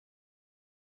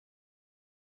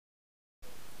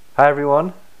Hi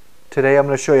everyone, today I'm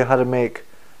going to show you how to make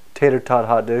tater tot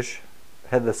hot dish.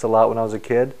 I had this a lot when I was a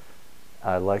kid.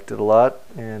 I liked it a lot,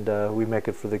 and we make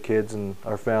it for the kids and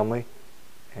our family.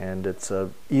 And it's a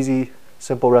easy,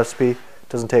 simple recipe. It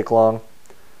doesn't take long.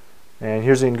 And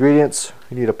here's the ingredients.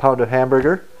 You need a pound of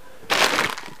hamburger,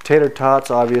 tater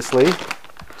tots obviously,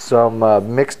 some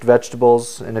mixed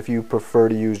vegetables, and if you prefer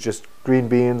to use just green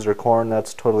beans or corn,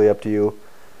 that's totally up to you.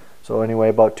 So anyway,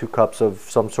 about 2 cups of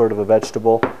some sort of a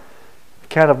vegetable, a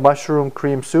can of mushroom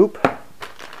cream soup,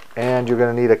 and you're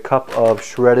going to need a cup of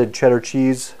shredded cheddar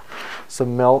cheese,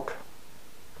 some milk,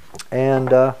 and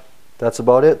that's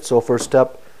about it. So first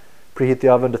step, preheat the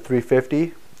oven to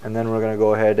 350, and then we're going to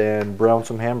go ahead and brown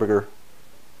some hamburger.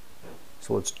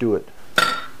 So let's do it.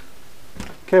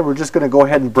 Okay, we're just going to go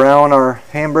ahead and brown our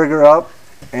hamburger up,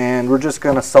 and we're just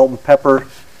going to salt and pepper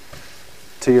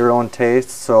to your own taste.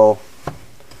 So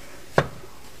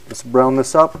just brown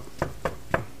this up,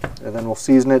 and then we'll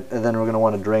season it, and then we're going to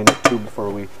want to drain it too before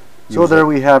we use it. So there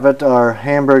we have it. Our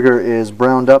hamburger is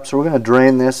browned up, so we're going to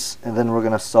drain this, and then we're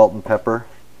going to salt and pepper,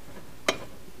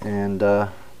 and then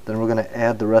we're going to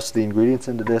add the rest of the ingredients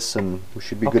into this, and we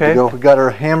should be good to go. We got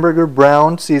our hamburger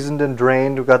browned, seasoned, and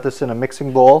drained. We've got this in a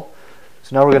mixing bowl.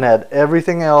 So now we're going to add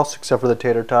everything else except for the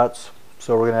tater tots.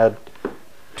 So we're going to add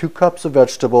 2 cups of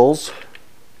vegetables.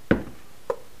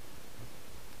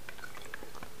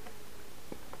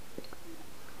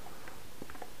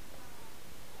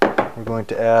 We're going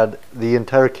to add the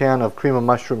entire can of cream of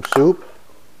mushroom soup.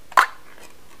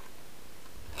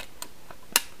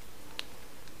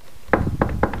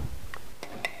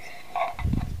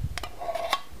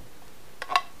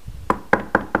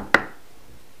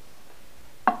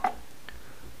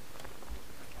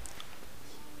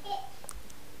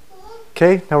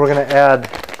 Okay, now we're going to add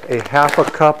a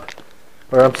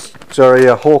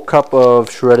whole cup of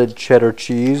shredded cheddar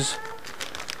cheese.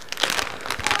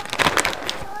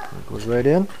 Goes right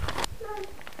in.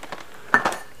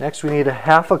 Next we need a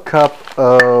half a cup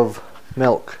of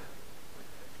milk.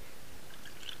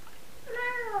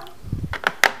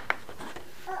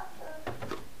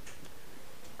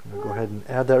 I'm going to go ahead and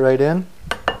add that right in.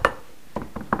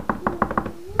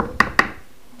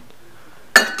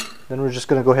 Then we're just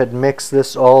going to go ahead and mix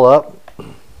this all up.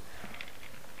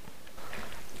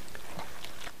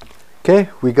 Okay,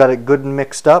 we got it good and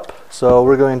mixed up, so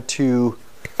we're going to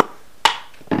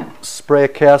spray a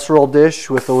casserole dish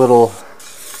with a little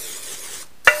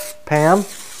Pam.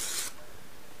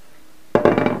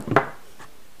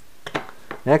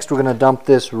 Next we're going to dump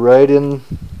this right in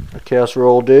a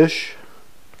casserole dish.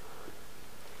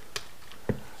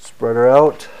 Spread her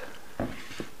out.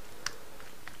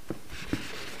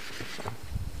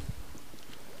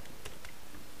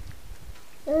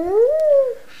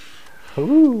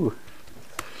 Ooh.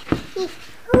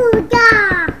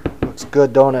 Looks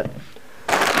good, don't it?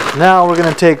 Now we're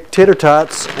going to take tater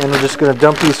tots, and we're just going to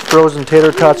dump these frozen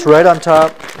tater tots right on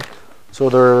top, so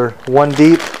they're 1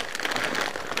 deep.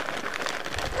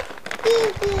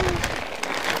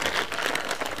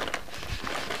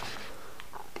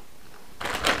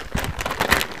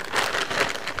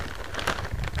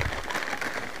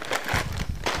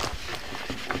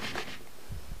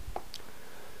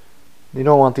 You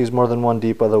don't want these more than 1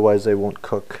 deep, otherwise they won't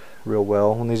cook real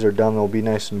well. When these are done, they'll be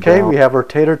nice and brown. Okay, we have our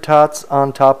tater tots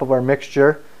on top of our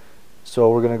mixture.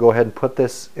 So we're going to go ahead and put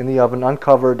this in the oven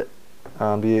uncovered.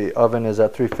 The oven is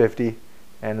at 350,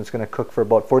 and it's going to cook for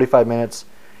about 45 minutes.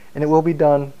 And it will be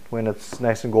done when it's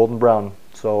nice and golden brown.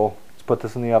 So let's put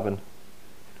this in the oven.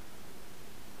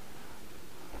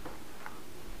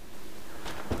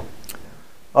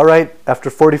 Alright,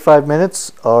 after 45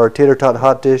 minutes, our tater tot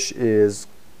hot dish is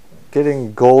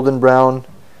getting golden brown.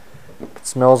 It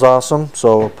smells awesome,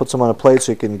 so put some on a plate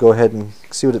so you can go ahead and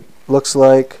see what it looks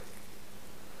like.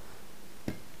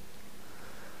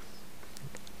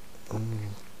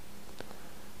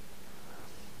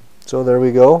 So there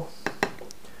we go.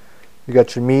 You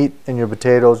got your meat and your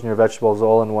potatoes and your vegetables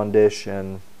all in one dish,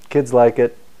 and kids like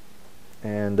it.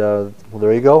 And well,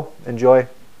 there you go. Enjoy.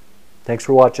 Thanks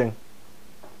for watching.